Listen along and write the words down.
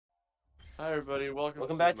Hi everybody,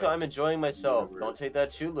 Welcome back to I'm enjoying myself. universe. Don't take that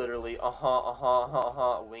too literally.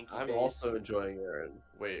 Winky I'm face. also enjoying Erin.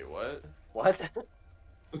 Wait, what? What?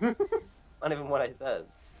 Not even what I said.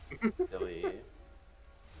 Silly.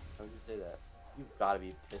 How would you say that? You've got to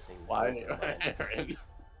be pissing. Why, Erin?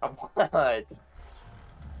 What?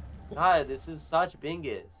 God, this is such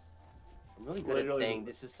bingus. I'm really good at saying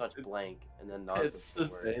this is such blank and then It's the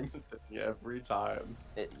word. same thing every time.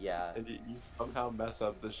 Yeah. And you somehow mess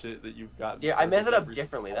up the shit that you've got. Yeah, I mess it up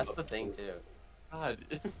differently. That's the thing too. God,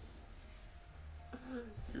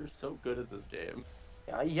 you're so good at this game.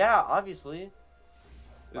 Yeah, obviously.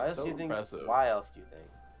 Why else do you think? Why else do you think?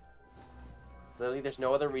 Literally, there's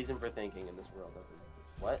no other reason for thinking in this world.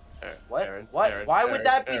 What? What? Erin, what? Erin, Why Erin, would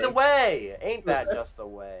that be Erin. the way? Ain't that just the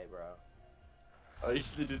way, bro? I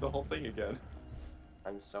used to do the whole thing again.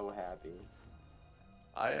 I'm so happy.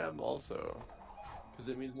 I am also. Because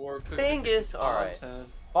it means more Bingus! Alright.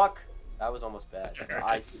 Fuck. That was almost bad.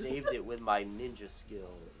 I saved it with my ninja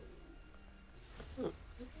skills.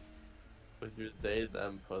 With your they,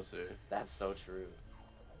 them pussy. That's so true.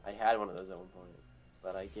 I had one of those at one point,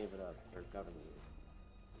 but I gave it up for government.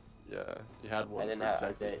 Yeah, you had one. I didn't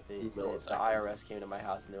have. The IRS came to my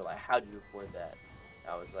house and they were like, "How'd you afford that?"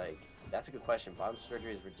 I was like, "That's a good question. Bottom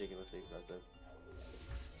surgery is ridiculously expensive."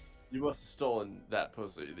 You must have stolen that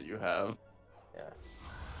pussy that you have. Yeah.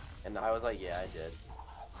 And I was like, "Yeah, I did."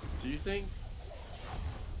 Do you think?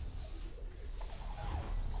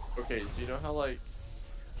 Okay, so you know how like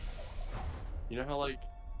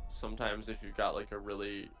sometimes if you've got like a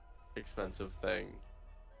really expensive thing,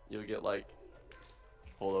 you'll get like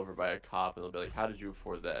pulled over by a cop and they'll be like, "How did you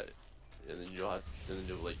afford that?" And then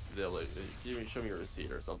they'll like, show me a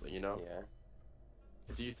receipt or something, you know? Yeah.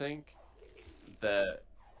 Do you think that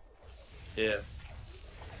if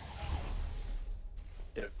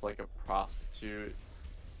like a prostitute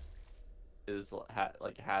is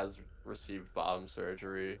has received bottom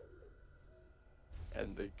surgery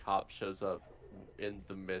and the cop shows up in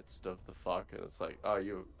the midst of the fuck and it's like, "Oh,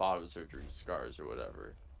 you have bottom surgery scars or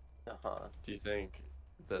whatever," do you think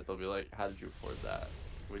that they'll be like, "How did you afford that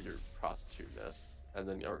with your prostituteness?" And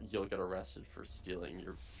then you'll get arrested for stealing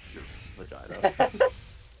your vagina?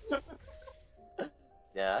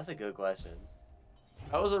 Yeah, that's a good question.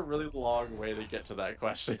 That was a really long way to get to that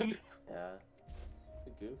question. Yeah.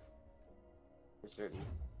 Good goof. For certain.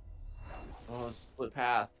 Oh, split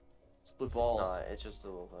path. Split balls. It's not, it's just a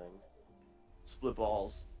little thing. Split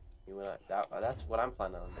balls. That's what I'm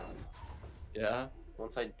planning on doing. Yeah?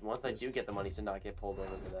 Once I do get the money to not get pulled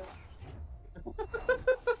over for that.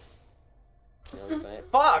 You know what I'm saying?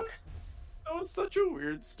 Fuck! That was such a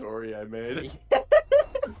weird story I made.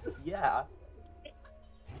 Yeah.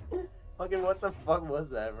 Fucking what the fuck was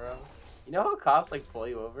that, bro? You know how cops like pull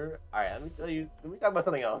you over? Alright, let me talk about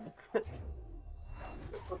something else. Let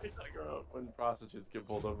me talk about when prostitutes get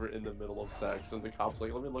pulled over in the middle of sex and the cop's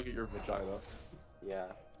like, "Let me look at your vagina."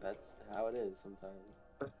 Yeah, that's how it is sometimes.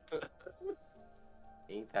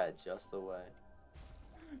 Ain't that just the way?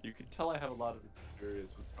 You can tell I have a lot of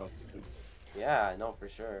experience with prostitutes. Yeah, I know for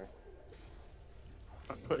sure.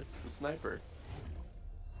 But it's the sniper.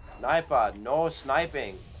 Sniper, no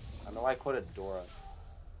sniping. I know I quoted Dora.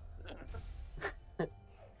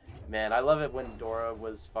 Man, I love it when Dora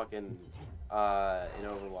was fucking in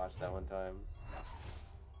Overwatch that one time.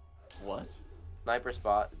 What? Sniper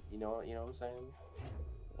spot. You know what I'm saying?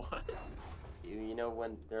 What? You know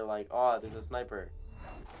when they're like, "Oh, there's a sniper.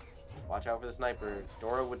 Watch out for the sniper."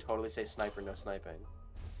 Dora would totally say sniper, no sniping.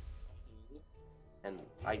 And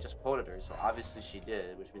I just quoted her, so obviously she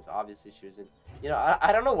did, which means obviously she was in. You know,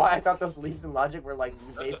 I don't know why I thought those leaps in logic were like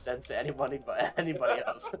made sense to anybody but anybody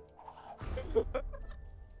else.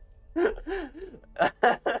 Man,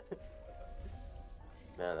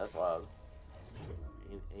 that's wild.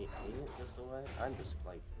 Ain't it just the way? I'm just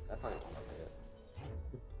like, that's not even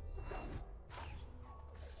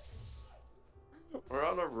it. We're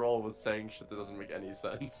on a roll with saying shit that doesn't make any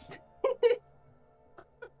sense.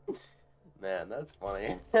 Man, that's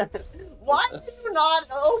funny. Why did you not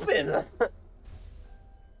open?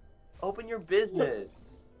 Open your business.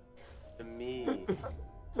 To me.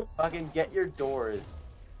 Fucking get your doors.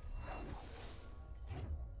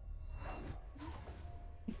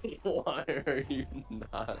 Why are you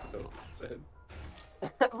not open?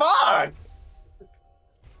 Fuck!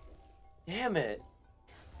 Damn it.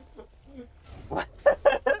 What?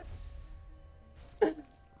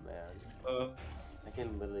 Man. I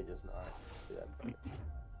can literally just not do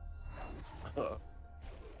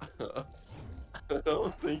that. I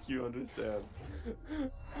don't think you understand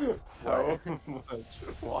how much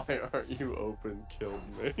 "why aren't you open" killed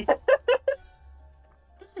me.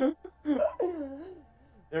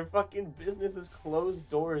 Their fucking business is closed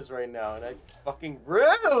doors right now, and I fucking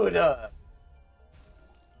rude.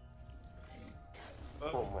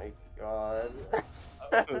 Oh my god.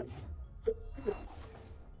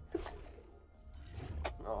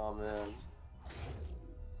 Oh man.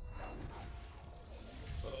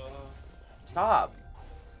 Stop.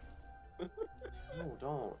 No,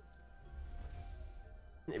 don't.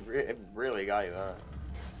 It really got you, huh?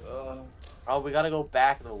 Oh, we gotta go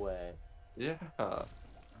back the way. Yeah.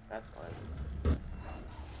 That's fine.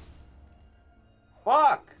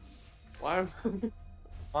 Fuck! Why?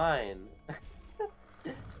 Fine.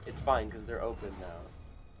 It's fine, because they're open now.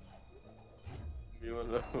 You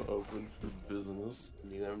want to open for business?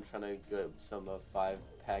 I'm trying to get some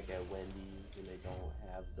 5-pack at Wendy's, and they don't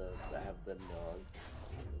have the nugs.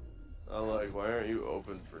 I'm like, why aren't you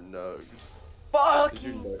open for nugs? Fuck!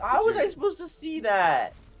 How was I supposed to see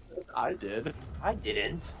that? I did. I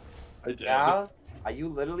didn't. I did. Yeah? You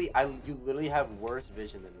literally have worse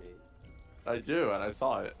vision than me. I do, and I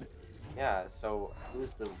saw it. Yeah, so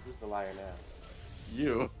who's the liar now?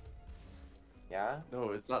 You. Yeah?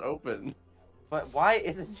 No, it's not open. But why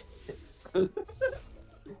isn't it?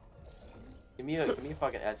 Give me a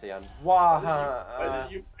fucking essay on Why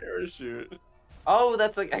did you parachute? Oh,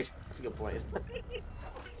 that's like actually that's a good point.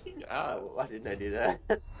 Yeah. Oh, why didn't I do that?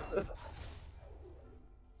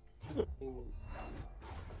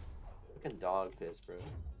 Fucking dog piss, bro.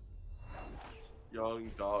 Young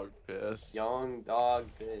dog piss. Young dog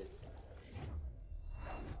piss.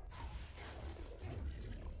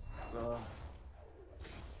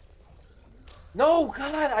 No,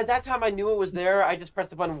 God! That time I knew it was there. I just pressed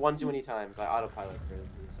the button one too many times. I autopilot for a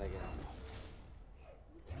second.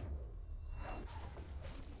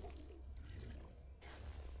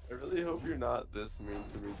 I really hope you're not this mean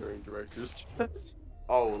to me during director's cut.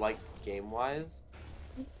 Oh, like game-wise?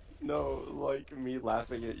 No, like me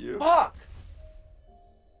laughing at you. Fuck!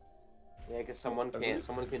 Yeah, cause someone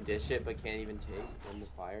can dish it but can't even take in the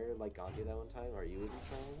fire like Gandhi that one time. Are you even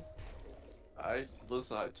trying?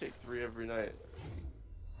 Listen, I take 3 every night.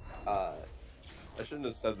 I shouldn't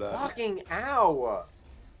have said that. Fucking ow!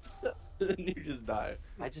 Then you just die.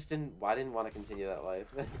 I didn't want to continue that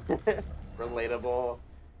life. Relatable.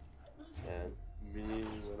 Man. Me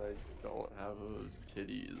when I don't have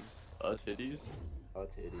titties. Titties?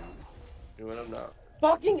 Titties. Me when I'm not.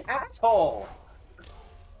 Fucking asshole!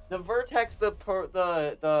 The vertex,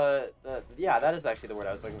 yeah, that is actually the word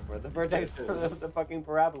I was looking for. The vertex of the fucking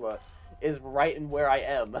parabola is right in where I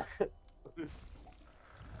am.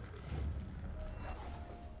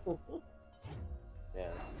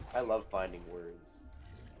 Yeah, I love finding words.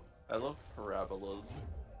 I love parabolas.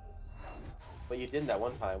 But you didn't that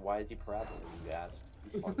one time. Why is he parabola? You asked.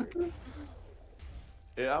 You fucker.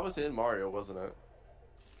 Yeah, I was in Mario, wasn't it?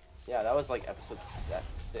 Yeah, that was like episode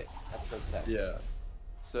 6. Episode 7. Yeah.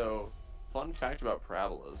 So, fun fact about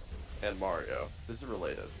parabolas and Mario. This is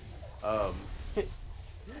related.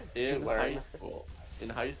 In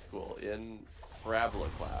high school, in parabola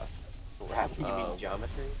class. You mean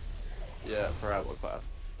geometry? Yeah, parabola class.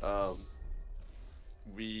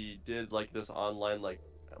 We did like this online like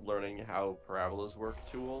learning how parabolas work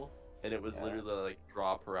tool, and it was literally like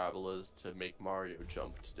draw parabolas to make Mario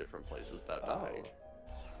jump to different places without dying.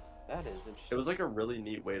 That is interesting. It was like a really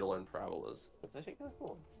neat way to learn parabolas. That's actually kind of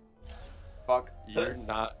cool. Fuck. You're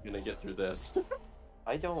not gonna get through this.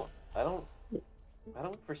 I don't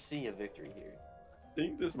foresee a victory here. I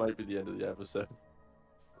think this might be the end of the episode.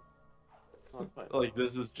 Oh, it's fine. Like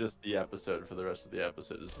this is just the episode for the rest of the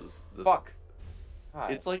episode. Is this? Fuck.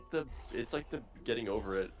 Hi. It's like the getting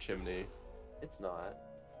over it chimney. It's not.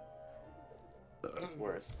 It's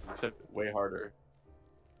worse. Except way harder.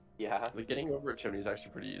 Yeah. The getting over it chimney is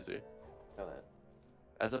actually pretty easy. Know that.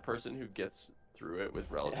 As a person who gets through it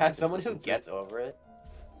with relative As someone who consistency, gets over it.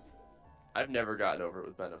 I've never gotten over it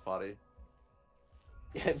with Benefati.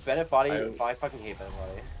 Yeah, Benefati. I fucking hate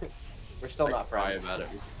Benefati. We're still not friends.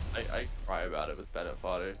 I cry about it with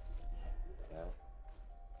Benefati. Yeah.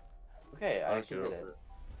 Okay, I actually did it.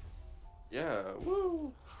 Yeah,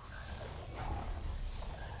 woo!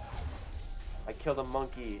 I killed a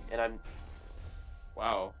monkey, and I'm.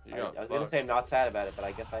 Wow, I was gonna say I'm not sad about it, but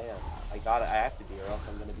I guess I am. I have to be, or else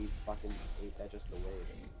I'm gonna be fucking ate that just the way.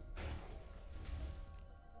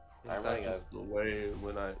 I'm running out of the way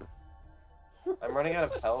when I'm running out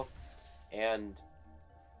of health and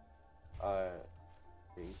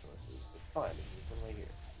resources. It's fine. There's one right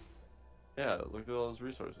here. Yeah, look at all those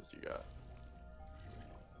resources you got.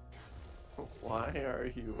 Why are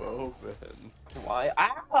you open? Why?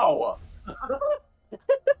 Ow!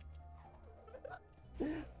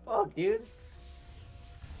 Fuck, dude.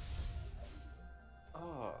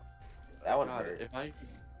 Oh. hurt.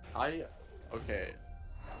 Okay.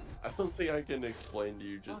 I don't think I can explain to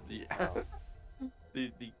you just the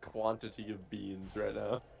the quantity of beans right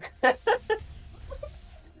now.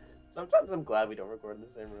 Sometimes I'm glad we don't record in the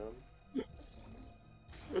same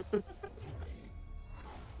room.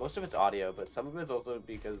 Most of it's audio, but some of it's also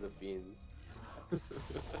because of beans.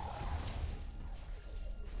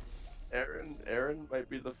 Erin might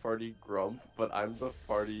be the farty grump, but I'm the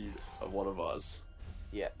farty one of us.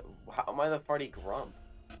 Yeah, how am I the farty grump?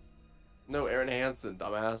 No, Erin Hansen,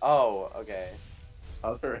 dumbass. Oh, okay.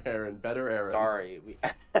 Other Erin, better Erin. Sorry, we.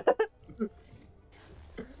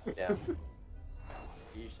 Yeah.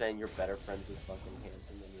 You're saying you're better friends with fucking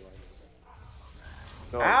Hansen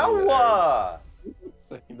than you are? No, Ow!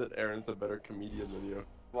 Saying that Erin's a better comedian than you.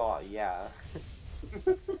 Well, yeah.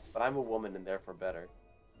 But I'm a woman and therefore better.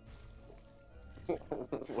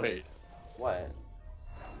 Wait. What?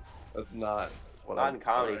 That's not what Not I'm in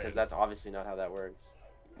comedy, right. because that's obviously not how that works.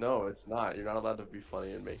 No, it's not. You're not allowed to be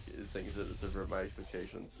funny and make things that subvert my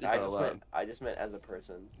expectations. You're I not allowed. just meant as a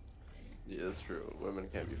person. Yeah, that's true. Women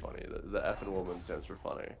can't be funny. The F in woman stands for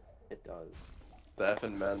funny. It does. The F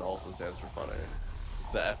in men also stands for funny.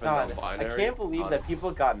 The F in God, non-binary. I can't believe that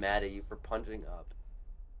people got mad at you for punching up.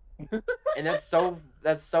 And that's so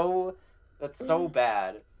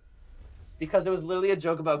bad. Because it was literally a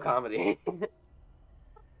joke about comedy.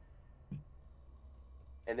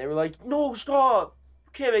 And they were like, "No, stop!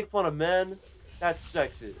 You can't make fun of men. That's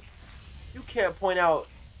sexist. You can't point out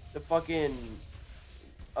the fucking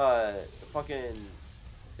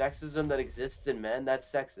sexism that exists in men. That's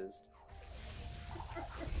sexist."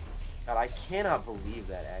 God, I cannot believe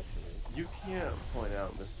that, actually. You can't point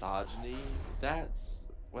out misogyny. That's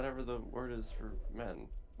whatever the word is for men.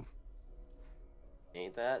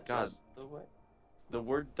 Ain't that God. just the way? The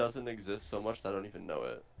word doesn't exist so much that I don't even know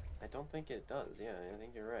it. I don't think it does. Yeah, I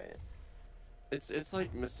think you're right. It's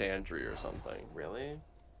like misandry or something. Really?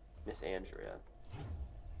 Miss Andrea.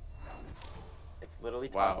 It's literally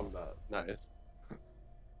Wow. talking about... Nice.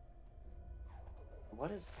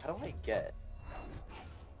 What is... How do I get...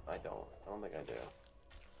 I don't think I do.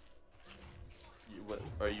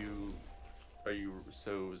 Are you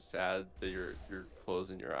so sad that you're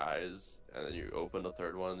closing your eyes and then you open a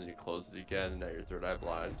third one and you close it again and now you're third eye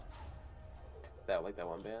blind? That like that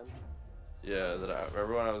one band? Yeah, that I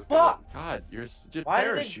remember when I was Fuck! God, you're just Why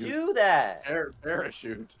parachute. did they do that?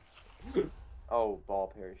 Parachute. Oh,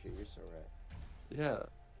 ball parachute. You're so right. Yeah.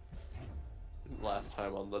 Last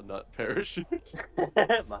time on the nut parachute. My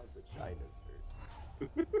vagina's hurt.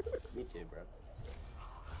 Me too, bro.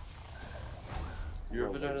 Your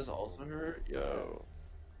vagina's also hurt? Yo.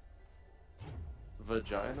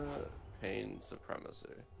 Vagina pain supremacy.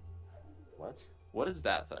 What? What is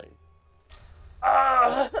that thing?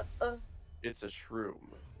 Ah! It's a shroom.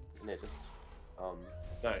 And it just,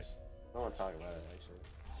 Nice. I don't want to talk about it, actually.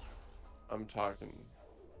 I'm talking.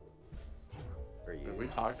 For you. We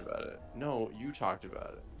talked about it. No, you talked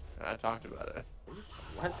about it. I talked about it.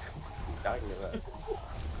 What? What are you talking about?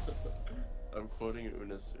 I'm quoting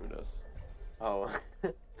Unis Unis. Oh.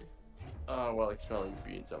 Well, like smelling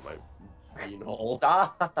beans on my beanhole.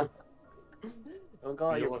 Stop! Don't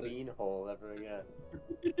call it You your wanna- beanhole ever again.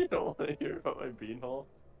 You don't want to hear about my beanhole?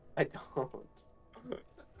 I don't.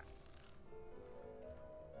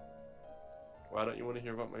 Why don't you want to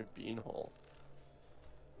hear about my beanhole?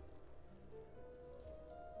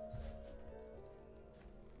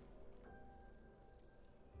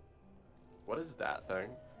 What is that thing?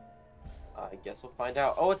 I guess we'll find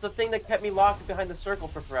out. Oh, it's the thing that kept me locked behind the circle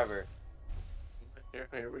for forever.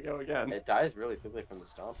 Here we go again. It dies really quickly from the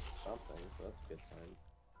stomp thing, so that's a good sign.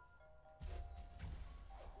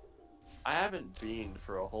 I haven't beaned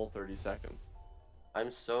for a whole 30 seconds.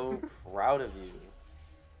 I'm so proud of you.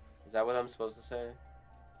 Is that what I'm supposed to say?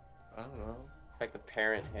 I don't know. Like the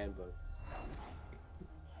parent handbook.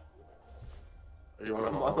 Are You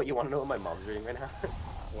on a want to know what my mom's reading right now?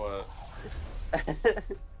 What?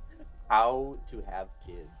 How to have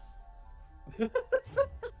kids.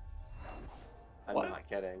 I'm What? not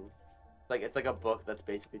kidding. It's like a book that's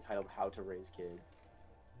basically titled How to Raise Kids.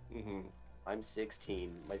 Mm-hmm. I'm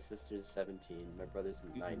 16. My sister's 17. My brother's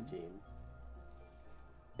 19.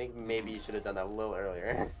 I think maybe you should have done that a little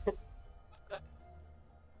earlier.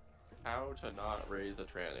 How to not raise a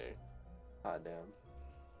tranny. God damn.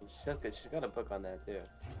 She's got a book on that too.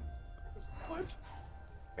 What?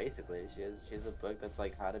 Basically, she has a book that's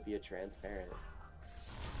like how to be a trans parent.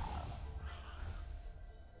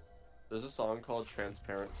 There's a song called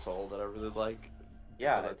Transparent Soul that I really like.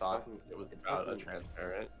 Yeah, I it's thought fucking, it was it's about a fucking-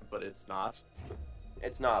 transparent, but it's not.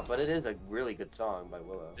 It's not, but it is a really good song by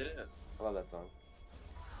Willow. It is. I love that song.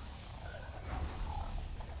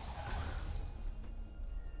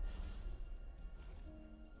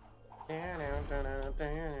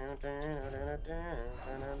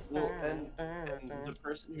 Well, and the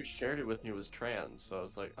person who shared it with me was trans, so I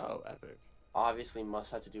was like, oh, epic. Obviously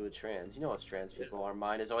must have to do with trans. You know us trans people. Our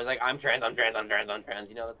mind is always like, I'm trans, I'm trans, I'm trans, I'm trans.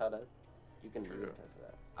 You know that's how it is. You can True. attest to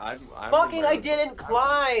that. I'm Fucking, aware I of didn't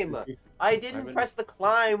climb! I didn't press the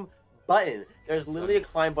climb button. There's literally a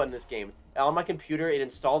climb button in this game. And on my computer, it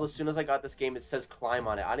installed as soon as I got this game. It says climb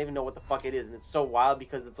on it. I don't even know what the fuck it is. And it's so wild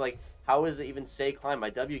because it's like, how does it even say climb? My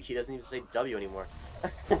W key doesn't even say W anymore.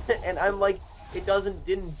 And I'm like, it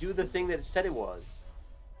didn't do the thing that it said it was.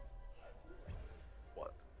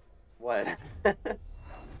 What? You're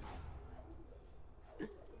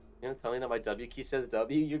gonna tell me that my W key says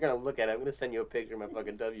W? You're gonna look at it. I'm gonna send you a picture of my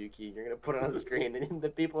fucking W key. You're gonna put it on the screen, and the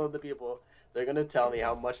people, they're gonna tell me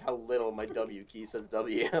how little my W key says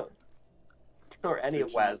W. Or any of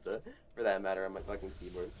WASDA, for that matter, on my fucking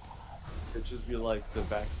keyboard. It just be like, the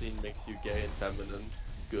vaccine makes you gay and feminine.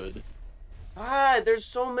 Good. Ah, there's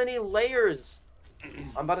so many layers.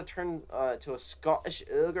 I'm about to turn to a Scottish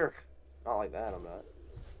ogre. Not like that, I'm not.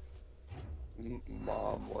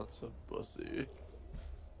 Mom, what's a pussy?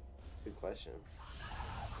 Good question.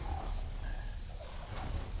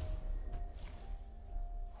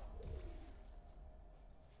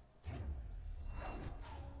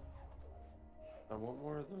 I want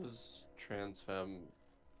more of those trans femme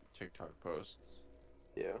TikTok posts.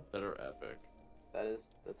 Yeah. That are epic.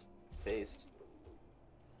 That's based.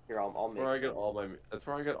 Here, I'll That's make where I get all my. That's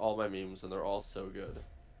where I get all my memes, and they're all so good.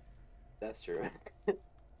 That's true.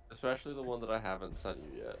 Especially the one that I haven't sent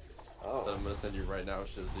you yet. Oh. That I'm gonna send you right now,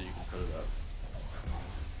 just so you can put it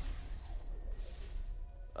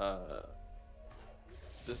up.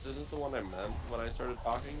 This isn't the one I meant when I started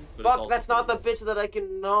talking. But Fuck, that's not the bitch that I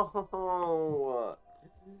can know.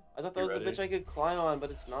 I thought that was ready? the bitch I could climb on,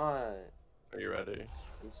 but it's not. Are you ready?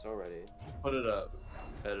 I'm so ready. Put it up,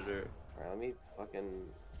 editor. Alright, let me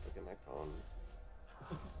fucking look at my phone.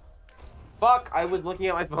 Fuck, I was looking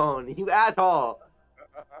at my phone. You asshole.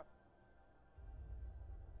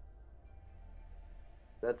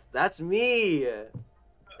 That's me.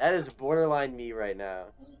 That is borderline me right now.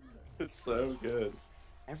 It's so good.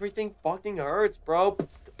 Everything fucking hurts, bro.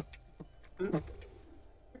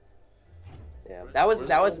 Yeah, that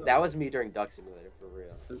was me during Duck Simulator for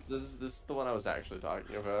real. This is the one I was actually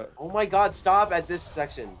talking about. Oh my god, stop at this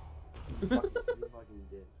section. You fucking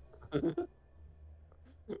did.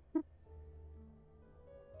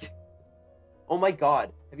 Oh my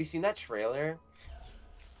god, have you seen that trailer?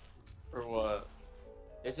 For what?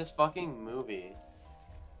 There's this fucking movie.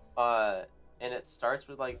 And it starts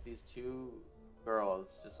with like these two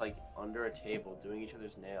girls just like under a table doing each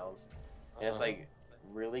other's nails. And it's like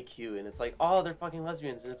really cute, and it's like, oh, they're fucking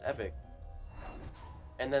lesbians, and it's epic.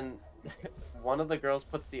 And then one of the girls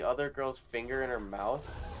puts the other girl's finger in her mouth,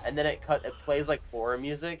 and then it plays like horror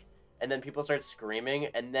music, and then people start screaming,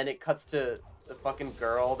 and then it cuts to the fucking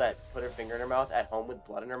girl that put her finger in her mouth at home with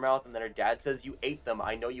blood in her mouth, and then her dad says, "You ate them.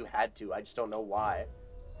 I know you had to. I just don't know why."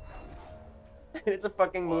 It's a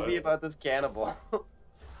fucking movie about this cannibal.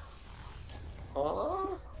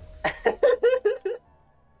 What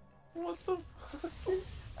the fuck?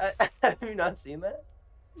 Have you not seen that?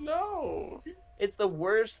 No. It's the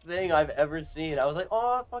worst thing I've ever seen. I was like,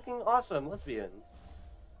 oh, fucking awesome, lesbians.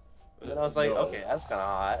 And then I was like, No. okay, that's kind of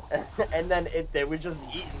hot. And then they were just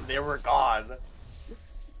eaten. They were gone.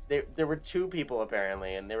 There were two people,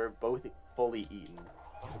 apparently, and they were both fully eaten.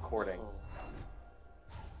 Recording.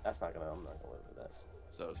 I'm not gonna live with that.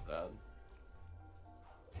 So sad.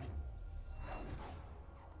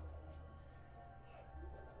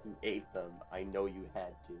 You ate them. I know you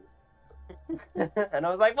had to. And I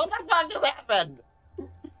was like, what the fuck just happened?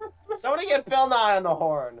 Somebody get Bill Nye on the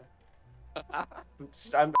horn. I'm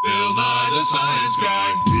Bill Nye the Science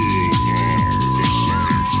Guy.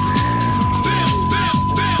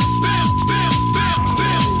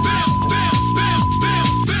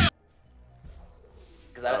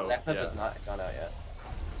 Because that clip has not gone out yet.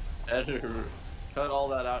 Editor, cut all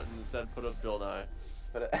that out and instead put up Bill Nye.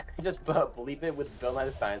 But just bleep it with Bill Nye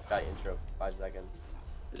the Science Guy intro for 5 seconds.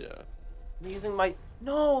 Yeah. I'm using my...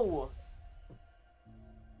 No!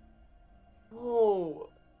 No!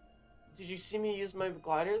 Did you see me use my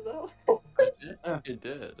glider, though? It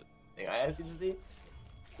did. Thing I asked you to see?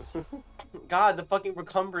 God, the fucking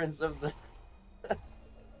recumbrance of the...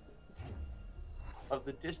 of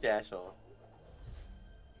the dish dashel.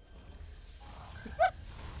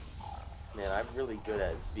 Man, I'm really good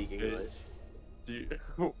at speaking English. Do you?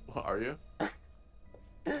 Are you?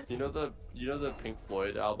 You know the Pink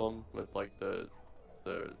Floyd album with like the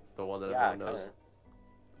one that everyone knows.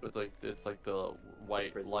 with like it's like the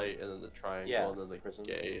white prism. light and then the triangle Yeah, and then the prism.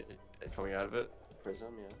 gay coming out of it. Prism,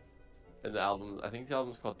 yeah. And the album, I think the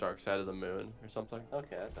album's called Dark Side of the Moon or something.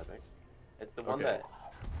 Okay, that's epic. It's the one Okay. that.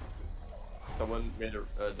 Someone made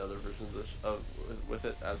another version of this with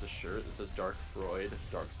it as a shirt that says Dark Freud,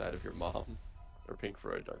 Dark Side of Your Mom, or Pink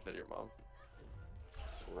Freud, Dark Side of Your Mom.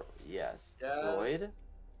 Yes. Yes. Freud?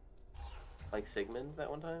 Like Sigmund that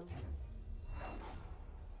one time?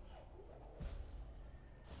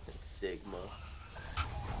 It's Sigma. Look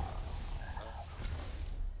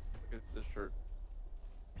at this shirt.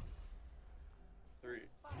 3.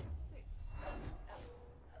 5, 6,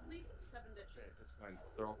 at least 7 Okay, ditches. it's fine.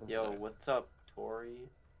 They're all Yo, complete. what's up, Tori?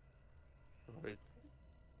 Wait.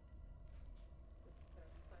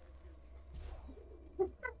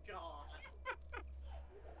 God.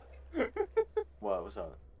 What? What's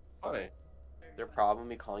up? Funny. Is there a problem with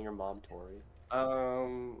me calling your mom Tori?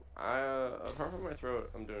 Apart from my throat,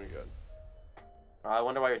 I'm doing good. Oh, I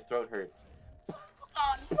wonder why your throat hurts.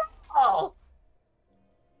 Oh.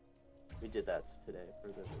 We did that today for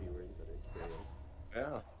the viewers that are curious.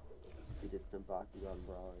 Yeah. We did some Bakugan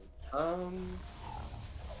brawling.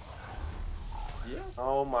 Yeah.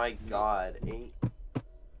 Oh my god. Yes.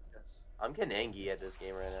 I'm getting angry at this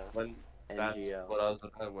game right now. When that's NGL. what I was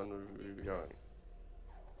when would we be going?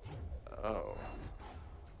 Oh.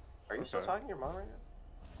 Are you still Okay. talking to your mom right now?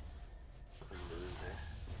 Loser.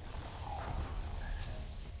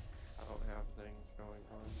 I don't have things going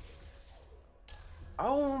on.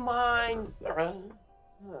 Oh my god.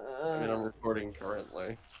 I mean, I'm recording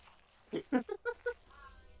currently.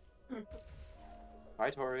 Hi,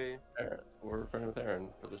 Tori. Erin, we're recording with Erin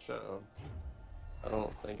for the show. I don't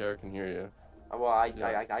think Erin can hear you. Well, I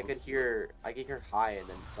Yeah. could hear hi and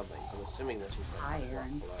then something. So I'm assuming that she said Hi,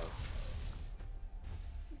 Erin. hello.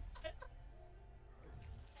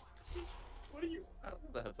 What are you? I don't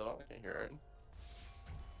have the headset on. I can't hear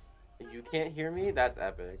Erin. You can't hear me? That's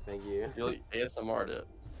epic. Thank you. You like ASMR'd it.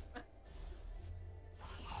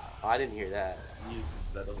 I didn't hear that.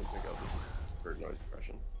 That doesn't pick up. It's just bird noise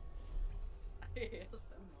suppression. Is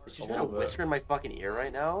she A trying to little bit. whisper in my fucking ear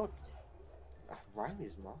right now?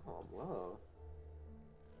 Riley's mom. Whoa.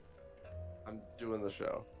 I'm doing the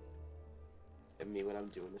show. At me when I'm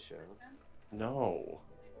doing the show. No.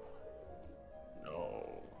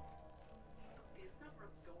 No. It's not worth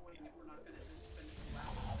going if we're not gonna just finish the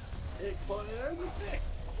last. Hey, Claire, this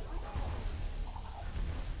fixed.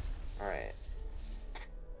 Alright.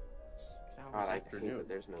 It's God, I hate afternoon. that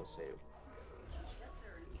there's no save.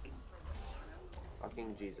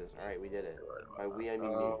 Fucking Jesus. Alright, we did it. By we, I mean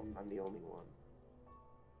me. I'm the only one.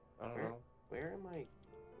 I don't Where? know. Where am I?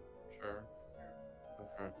 Sure.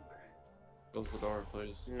 Okay. Close the door,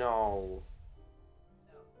 please. No.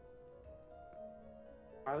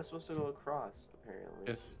 I was supposed to go across, apparently.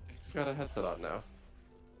 Yes, you got a headset on now.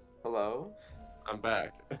 Hello? I'm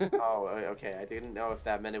back. Oh, okay. I didn't know if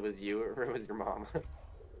that meant it was you or it was your mom.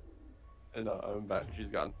 And I'm back.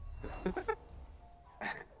 She's gone.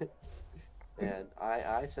 And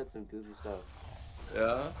I said some goofy stuff.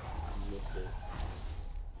 Yeah? I missed it.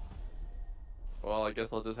 Well, I guess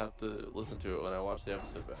I'll just have to listen to it when I watch the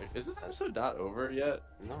episode back. Is this episode not over yet?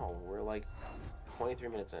 No, we're like 23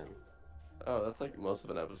 minutes in. Oh, that's like most of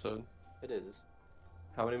an episode. It is.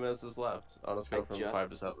 How many minutes is left? I'll just go I from just- 5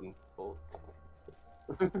 to 7. Full.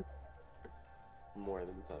 More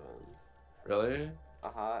than 7. Really?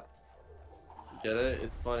 Uh-huh. Get it?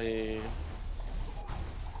 It's funny.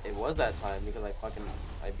 It was that time because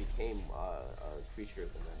I became a creature of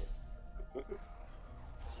the night.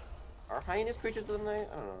 Are hyenas creatures of the night?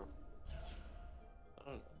 I don't know. I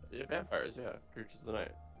don't know. Yeah, vampires, yeah. Creatures of the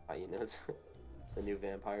night. Hyenas. The new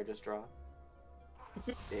vampire just dropped.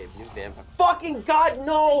 Dave, new vampire. Fucking God,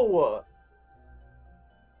 no!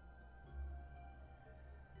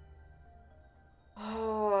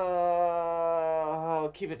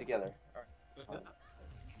 Oh, keep it together. It's fine.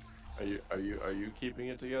 Are you keeping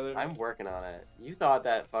it together? I'm working on it. You thought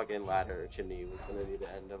that fucking ladder chimney was gonna be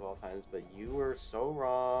the end of all times, but you were so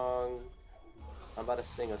wrong. I'm about to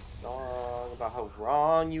sing a song about how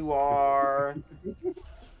wrong you are.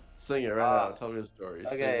 Sing it right now. Tell me a story.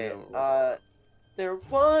 Okay, Sing it. there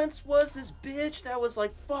once was this bitch that was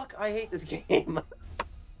like, fuck, I hate this game.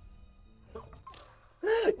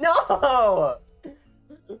 No!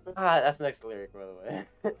 That's the next lyric, by the way.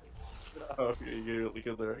 Oh, okay,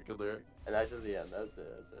 good lyric, good lyric. And that's just the end. That's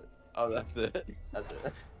it. Oh, that's it. That's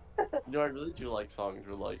it. You know, I really do like songs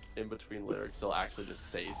where, like, in between lyrics, they'll actually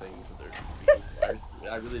just say things that they're speaking.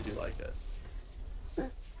 I really do like it.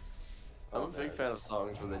 I'm a big fan of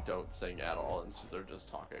songs where they don't sing at all, and so they're just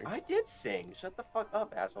talking. I did sing. Shut the fuck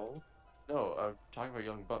up, asshole. No, I'm talking about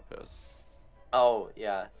Young Butt Piss. Oh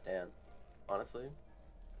yeah, Stan. Honestly,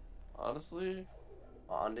 Honestly,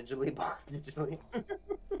 on digitally, bond digitally.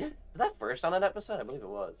 Was that first on an episode? I believe it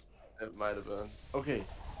was. it might have been. Okay,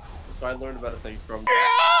 so I learned about a thing from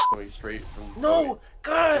going straight from. No,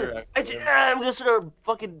 God! Here, I'm gonna start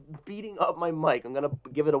fucking beating up my mic. I'm gonna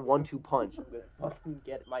give it a 1-2 punch. I'm gonna fucking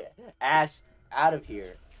get my ass out of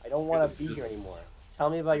here. I don't want to be here anymore. Tell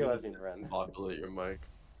me about your lesbian friend. Populate your mic.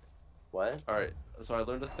 What? All right, so I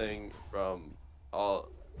learned a thing from. I'll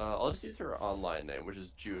just use her online name, which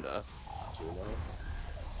is Juna. Juno?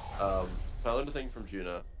 So I learned a thing from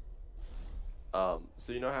Juna. So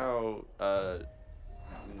you know how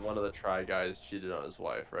one of the Try guys cheated on his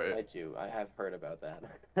wife, right? I do. I have heard about that.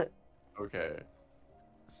 Okay.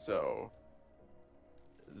 So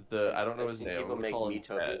I don't know his seen name. I'm People gonna make call him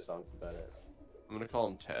Metopia Ted. songs about it. I'm gonna call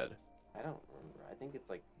him Ted. I don't remember. I think it's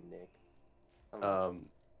like Nick. I don't know.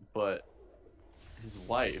 But his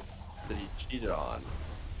wife that he cheated on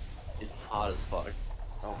is hot as fuck.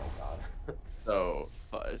 Oh my god. So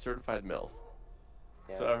certified MILF.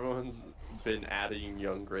 Yeah. So everyone's been adding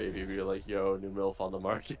Young Gravy, be like, "Yo, new MILF on the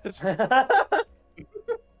market."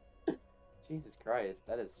 Jesus Christ,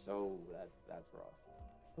 that is so that's rough.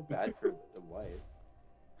 So bad for the wife.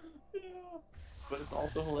 Yeah. But it's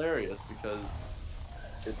also hilarious because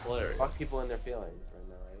it's hilarious. Fuck people in their feelings right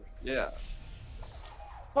now, right? Yeah.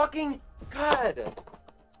 Fucking God!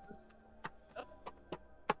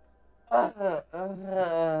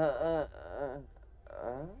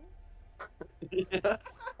 Yeah.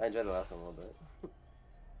 I enjoyed the last one a little bit.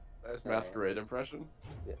 Nice masquerade impression.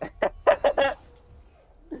 Yeah.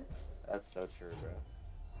 That's so true, bro.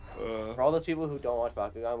 Uh, For all those people who don't watch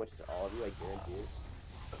Bakugan, which is all of you, I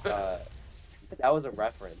guarantee it, that was a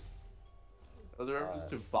reference. are there episodes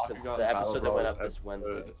to The Bakugan episode that went up Battle this Bros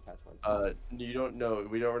Wednesday, episode? this past Wednesday. You don't know.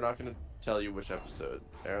 We're not gonna tell you which episode.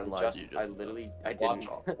 Aaron lied to you. I Just literally, I watch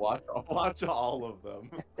didn't. watch all of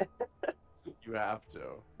them. You have to.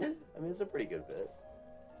 I mean, it's a pretty good bit.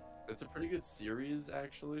 It's a pretty good series,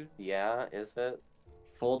 actually. Yeah, is it?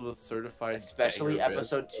 Filled with certified. Especially banger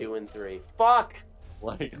episode bits. 2 and 3. Fuck!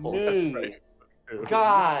 Like Me!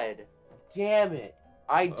 God damn it!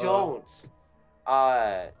 I don't.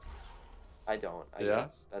 I don't. I Yeah?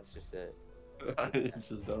 guess that's just it. I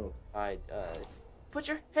just don't. Put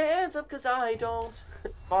your hands up, cause I don't.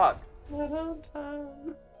 Fuck.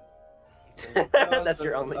 That's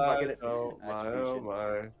your only fucking Oh my, oh attribution.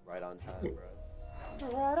 my. Right on time, bro.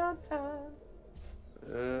 Right on time.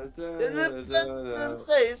 Maybe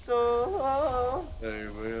Say so. I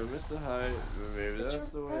missed the hype, but maybe that's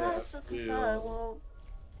the way I feel.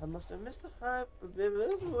 I must have missed the hype, but baby,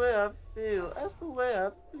 that's the way I feel. That's the way I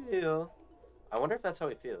feel. I wonder if that's how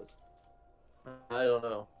he feels. I don't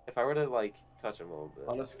know. If I were to like touch him a little bit.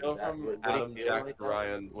 On a scale that- from would he Adam, feel Jack, like to that?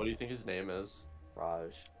 Ryan, what do you think his name is?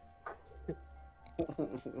 Raj.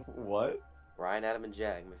 What? Ryan, Adam, and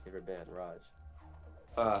Jack, my favorite band, Raj.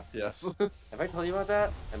 Yes. Have I told you about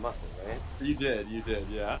that? I must have, right? You did,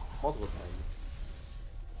 yeah. Multiple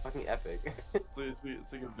times. Fucking epic.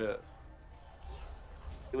 It's a good bit.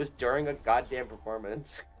 It was during a goddamn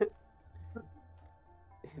performance.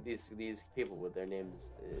 these people with their names.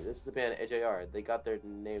 This is the band AJR. They got their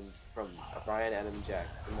name from Ryan, Adam, and Jack,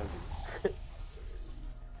 the members.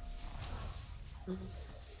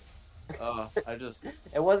 I just,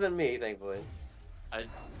 It wasn't me, thankfully. I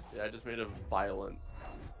just made a violent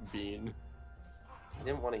bean. I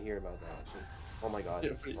didn't want to hear about that. Actually. Oh my god.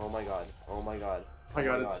 Yeah, but- Oh my god. Oh my god. Oh my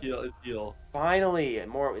god, it's heal. Finally,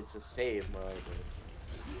 more. It's a save, more like it.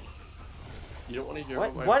 You don't want to hear What-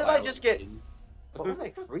 about my what did I violent just get? bean. What was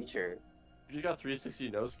that creature? You just got 360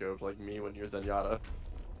 no scope like me when you're Zenyatta.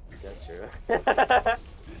 That's true. Yeah,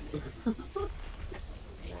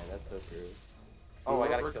 that's so true. Oh, We I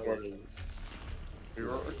gotta weren't kill recording. We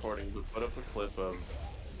weren't recording, but put up a clip of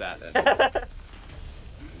that end. it.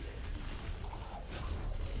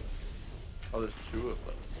 Oh, there's two of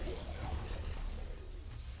them.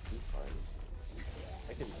 It's fine.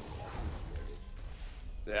 I can.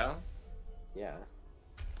 Yeah? Yeah.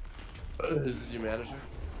 Is this your manager?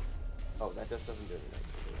 Oh, that just doesn't do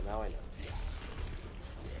anything. Now I know.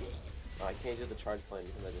 Oh, I can't do the charge plan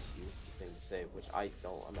because I just used the thing to save, which I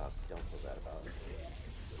don't. Don't feel bad about.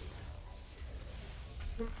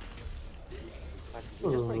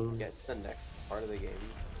 Can you just like get to the next part of the game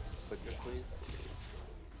quicker, please?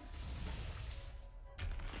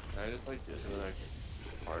 I just like get to the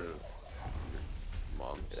next part of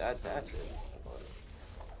Mom. That's it.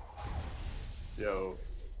 Yo,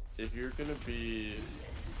 if you're gonna be.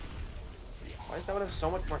 Why does that one have so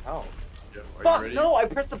much more health? Yo, are Fuck! you ready? No, I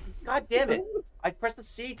pressed the. God damn it! I pressed the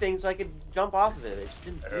C thing so I could jump off of it. It just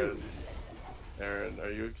didn't do. Erin, are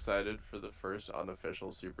you excited for the first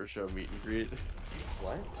unofficial Super Show meet and greet?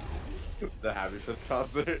 What? The Happy Fits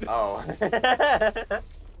concert. Oh. The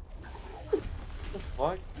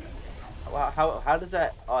fuck? Wow, how does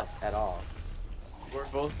that us at all? We're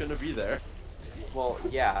both gonna be there. Well,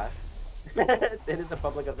 yeah. It is a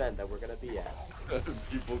public event that we're gonna be at.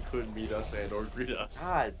 People could meet us and or greet us.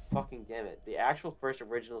 God fucking damn it. The actual first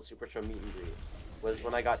original Super Show meet and greet was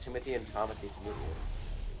when I got Timothy and Timothy to meet me.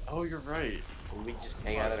 Oh, you're right. And we just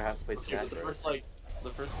hang out at our house and play Yeah, Smash the Bros.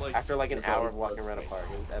 first like. After like an the hour dog of walking was- around a park.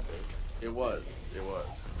 It was epic. It was. It was.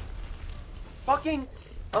 Fucking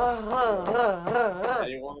Anyone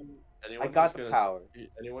I got who's the gonna power.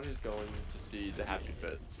 Anyone who's going to see the Happy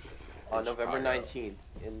Fits On in November Chicago, 19th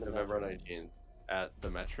in the November Metro. 19th at the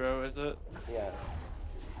Metro, is it? Yeah.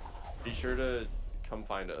 Be sure to come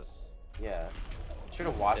find us. Yeah. Should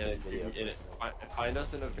have watched And this video. find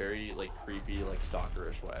us in a very like creepy, like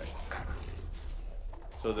stalkerish way.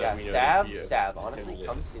 So that Yeah, we know Sav, to be Sav, honestly, intimidated.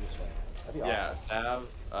 come see the show. That'd be Yeah, awesome.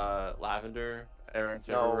 Sav, Lavender, Aaron's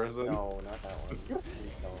No, favorite person. no, not that one.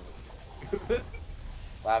 Please don't.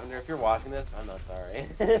 Lavender, if you're watching this, I'm not sorry.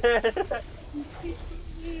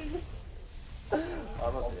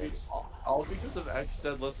 I'm a bitch. All because of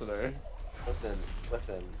ex-dead listener. Listen.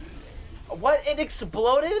 What? It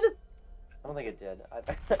exploded? I don't think it did.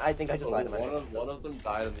 I think I just lied to myself. One of them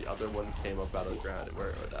died and the other one came up out of the ground where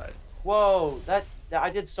it died. Whoa, that I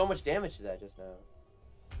did so much damage to that just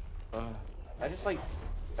now. Uh, I just like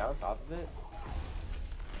bounced off of it.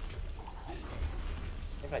 I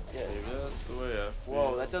think I did. maybe that's the way I feel.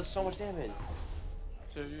 Whoa, that does so much damage.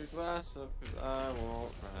 Fill your glass up 'cause I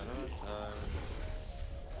won't run out of time.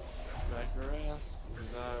 Smack your ass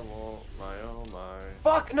 'cause I won't my oh my.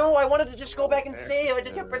 Fuck, no, I wanted to just go back and save. I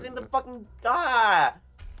just kept pressing the fucking Got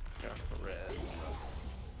red.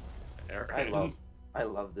 Aaron. I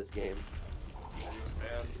love this game. Are you a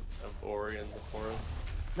fan of Ori and the Forest?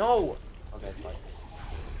 No! Okay, fine.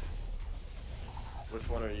 Which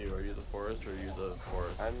one are you? Are you the Forest or are you the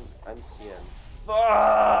Forest? I'm CM.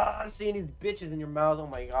 Ah, seeing these bitches in your mouth, oh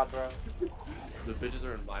my god, bro. The bitches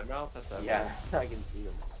are in my mouth? That's epic. Yeah, I can see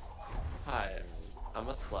them. Hi, I'm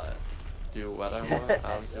a slut. Do what I want, I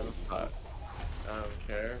don't give a fuck. I don't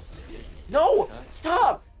care. No!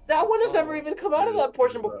 Stop! That one has never even come out of that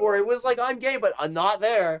portion before. It was like, I'm gay, but I'm not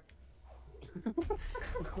there.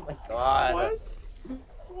 Oh my god.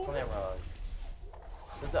 What am I wrong?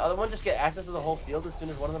 Does the other one just get access to the whole field as soon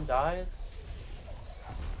as one of them dies?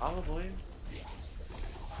 Probably.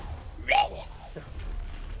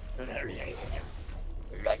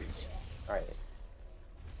 Alright.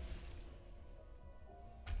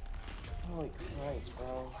 Holy Christ,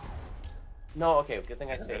 bro. No, okay, good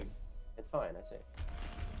thing I saved. It's fine, I saved.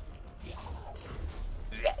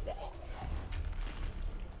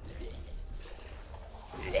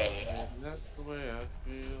 That's the way I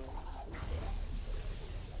feel.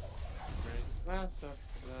 Bring the glass up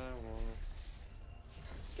 'cause I won't.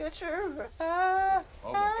 Get your... Oh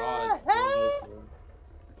my god, the door's open.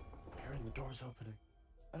 Aaron, the door's opening.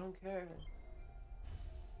 I don't care.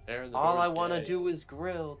 Aaron, the All I door's want to gay. do is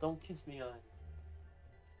grill. Don't kiss me on.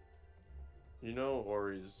 You know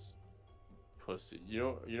Ori's pussy.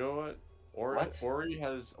 You know what? What? Ori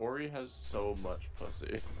has so much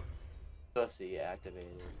pussy. Pussy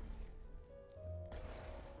activated.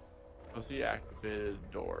 Pussy activated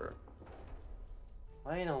door.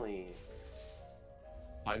 Finally.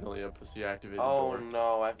 Finally a pussy activated Oh door.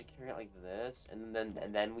 no, I have to carry it like this, and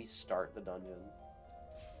then we start the dungeon.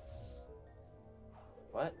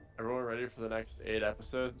 What? Everyone ready for the next 8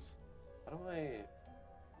 episodes? How do I?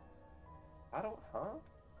 Huh?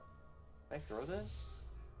 Can I throw this?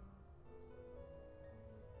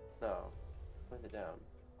 No. Put it down.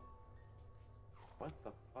 What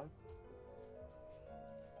the fuck?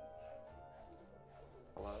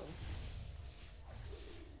 Hello?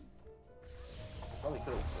 Probably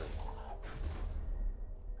could have first.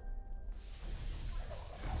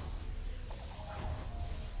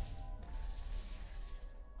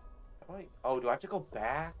 Oh, do I have to go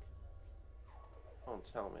back? Don't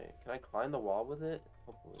tell me. Can I climb the wall with it?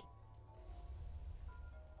 Hopefully.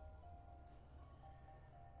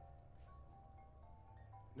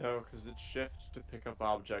 No, because it's shift to pick up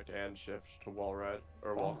object and shift to wall ride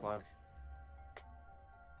or wall Oh. climb.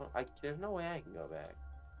 Well, there's no way I can go back.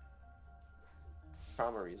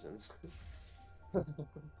 Trauma reasons.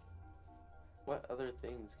 What other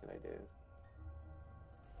things can I do?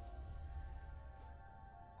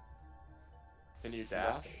 Can you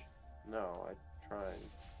dash? Nothing. No, I'm trying.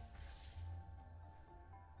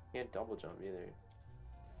 Can't double jump either.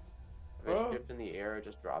 shift in the air, it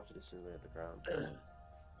just drops it as soon as we hit the ground.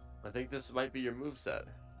 I think this might be your moveset.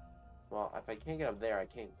 Well, if I can't get up there, I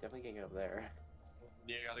definitely can't get up there.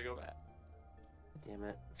 You gotta go back. Damn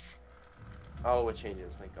it. Oh, it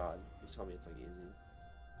changes, thank God. You told me it's like easy.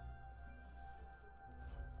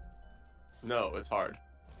 No, it's hard.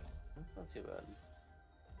 That's not too bad.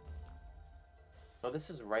 Oh, this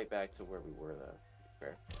is right back to where we were though.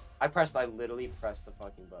 Fair. I literally pressed the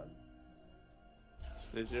fucking button.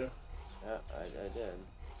 Did you? Yeah, I did.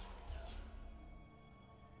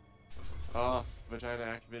 Oh, vagina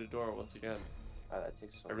activated door once again. That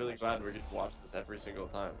takes so I'm really much glad time. we get to watch this every single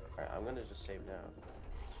time. Alright, I'm gonna just save now.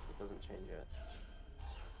 It doesn't change yet.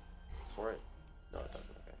 Or it? No, it doesn't.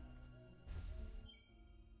 Okay.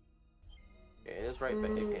 Okay, it is right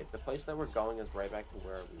back. Okay, the place that we're going is right back to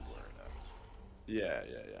where we were now. Yeah.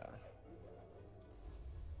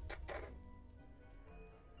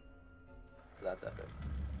 That's epic.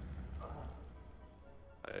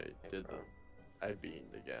 I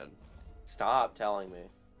beamed again. Stop telling me.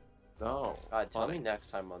 No. God, tell me funny.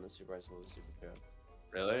 next time on the Super Ice Super Food.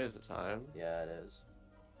 Really? Is it time? Yeah, it is.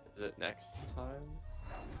 Is it next time?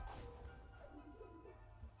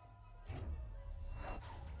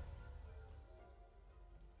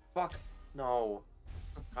 Fuck. No.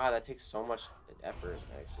 God, that takes so much effort,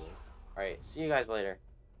 actually. Alright, see you guys later.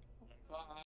 Bye.